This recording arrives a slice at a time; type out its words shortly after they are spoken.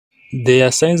There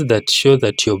are signs that show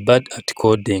that you're bad at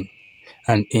coding,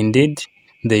 and indeed,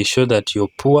 they show that you're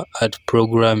poor at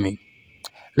programming.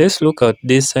 Let's look at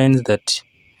these signs that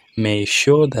may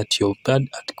show that you're bad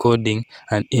at coding,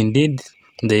 and indeed,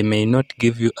 they may not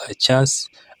give you a chance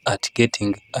at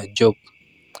getting a job.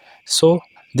 So,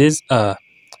 these are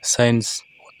signs.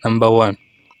 Number one,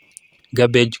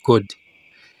 garbage code.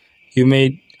 You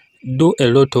may do a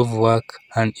lot of work,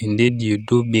 and indeed you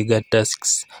do bigger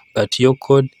tasks, but your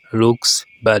code looks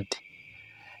bad.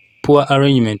 Poor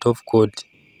arrangement of code.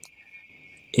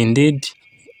 Indeed,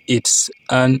 it's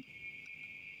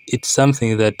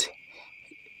something that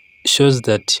shows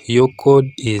that your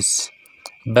code is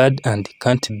bad and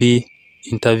can't be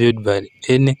interviewed by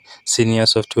any senior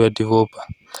software developer.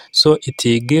 So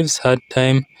it gives hard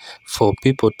time for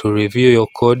people to review your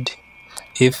code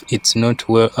if it's not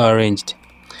well arranged.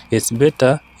 It's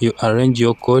better you arrange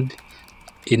your code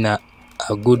in a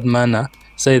good manner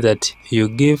so that you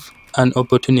give an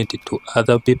opportunity to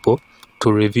other people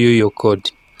to review your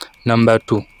code. Number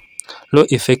two, low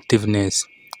effectiveness.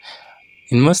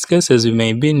 In most cases, you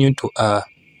may be new to a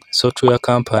software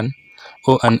company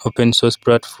or an open source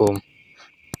platform,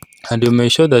 and you may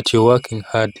show that you're working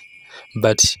hard,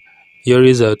 but your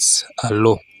results are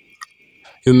low.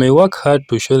 You may work hard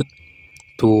to show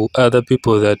to other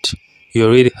people that you're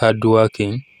really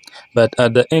hardworking, but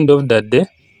at the end of the day,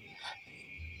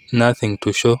 nothing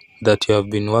to show that you have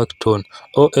been worked on,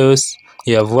 or else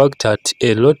you have worked at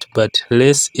a lot but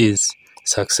less is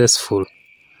successful.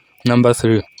 Number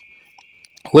three,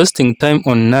 wasting time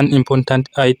on non-important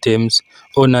items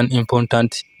or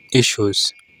non-important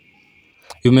issues.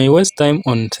 You may waste time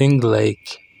on things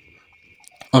like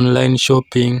online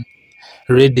shopping,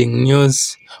 reading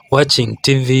news, watching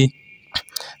TV,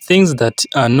 things that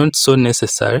are not so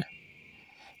necessary.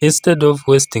 Instead of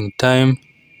wasting time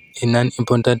in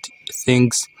unimportant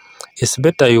things, it's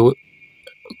better you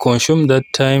consume that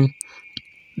time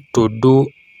to do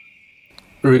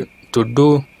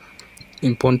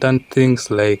important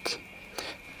things. Like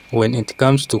when it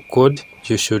comes to code,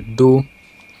 you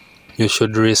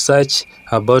should research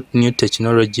about new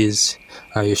technologies,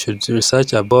 you should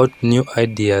research about new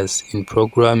ideas in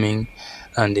programming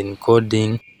and in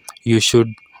coding. You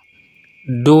should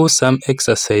do some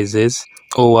exercises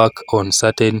or work on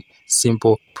certain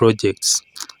simple projects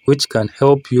which can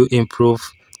help you improve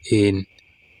in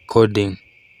coding.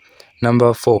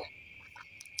 Number four,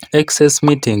 excess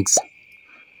meetings.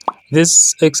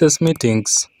 These excess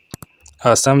meetings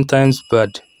are sometimes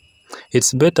bad.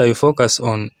 It's better you focus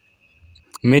on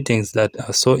meetings that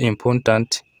are so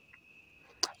important.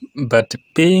 But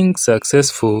being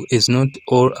successful is not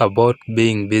all about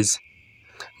being busy,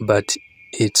 but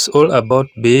it's all about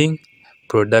being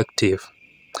productive.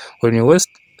 When you waste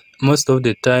most of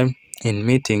the time in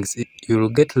meetings, you will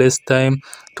get less time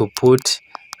to put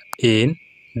in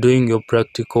doing your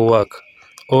practical work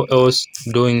or else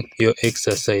doing your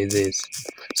exercises.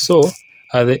 So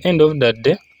at the end of that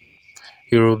day,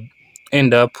 you will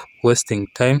end up wasting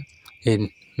time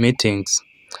in meetings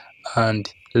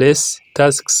and less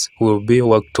tasks will be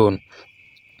worked on.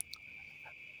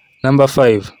 Number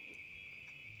five,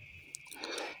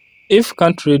 if you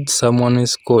can't read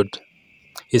someone's code,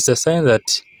 it's a sign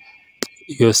that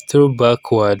you're still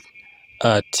backward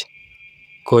at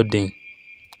coding.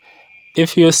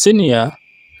 If you're a senior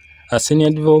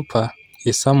developer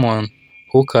is someone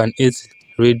who can easily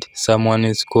read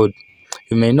someone's code.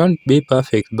 You may not be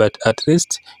perfect, but at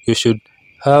least you should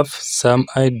have some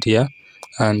idea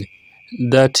and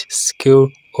that skill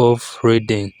of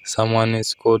reading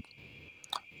someone's code.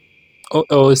 Or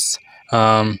else,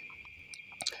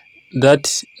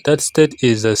 that state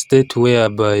is a state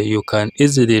whereby you can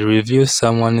easily review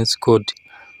someone's code.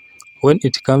 When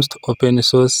it comes to open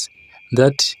source,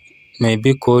 that may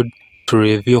be called to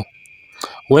review.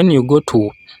 When you go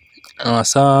to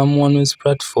someone's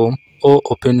platform or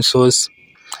open source,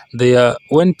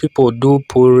 when people do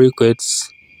pull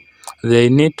requests, they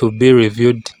need to be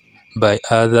reviewed by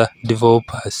other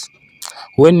developers.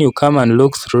 When you come and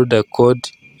look through the code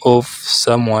of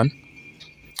someone,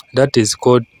 that is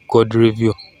called code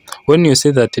review. When you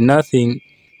see that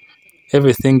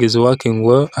everything is working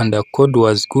well and the code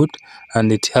was good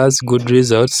and it has good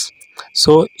results,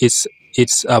 so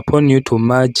it's upon you to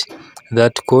merge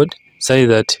that code so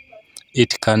that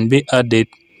it can be added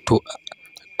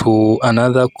to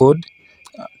another code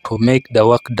to make the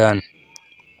work done.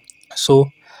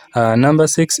 So number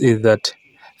six is that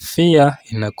fear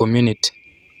in a community.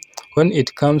 When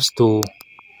it comes to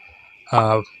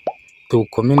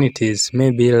communities,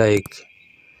 maybe like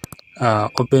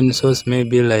open source,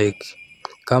 maybe like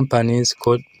companies,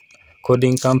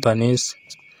 coding companies,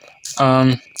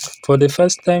 For the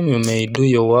first time, you may do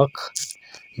your work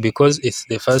because it's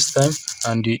the first time,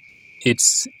 and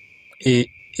it's it,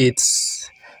 it's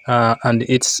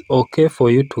okay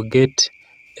for you to get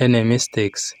any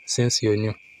mistakes since you're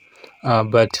new.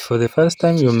 But for the first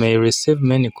time, you may receive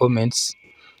many comments.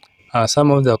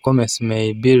 Some of the comments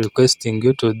may be requesting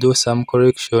you to do some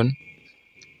correction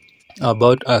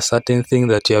about a certain thing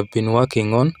that you have been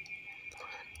working on.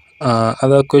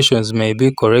 Other questions may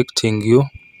be correcting you.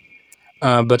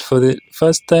 But for the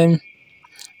first time,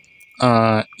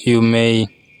 you may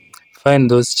find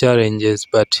those challenges.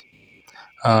 But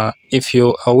if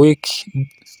you're a weak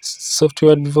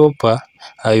software developer,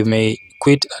 you may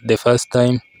quit at the first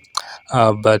time.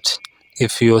 But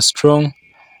if you're strong,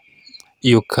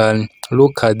 you can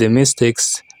look at the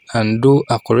mistakes and do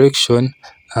a correction,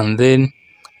 and then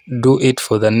do it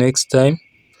for the next time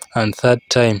and third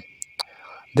time.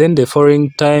 Then the following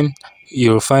time,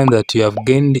 you'll find that you have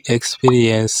gained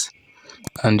experience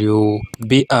and you'll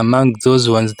be among those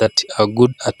ones that are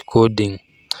good at coding.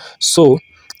 So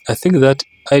I think that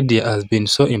idea has been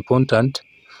so important,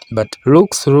 but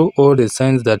look through all the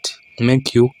signs that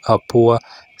make you a poor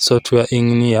software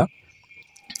engineer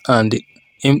and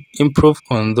improve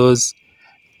on those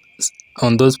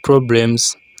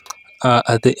problems.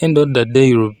 At the end of the day,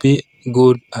 you'll be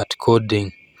good at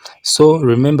coding. So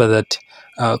remember that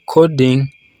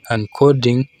coding,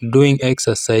 doing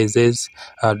exercises,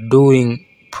 doing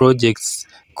projects,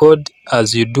 code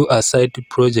as you do a side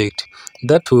project.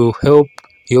 That will help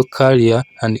your career,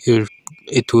 and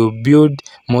it will build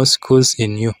more skills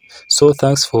in you. So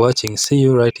thanks for watching. See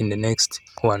you right in the next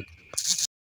one.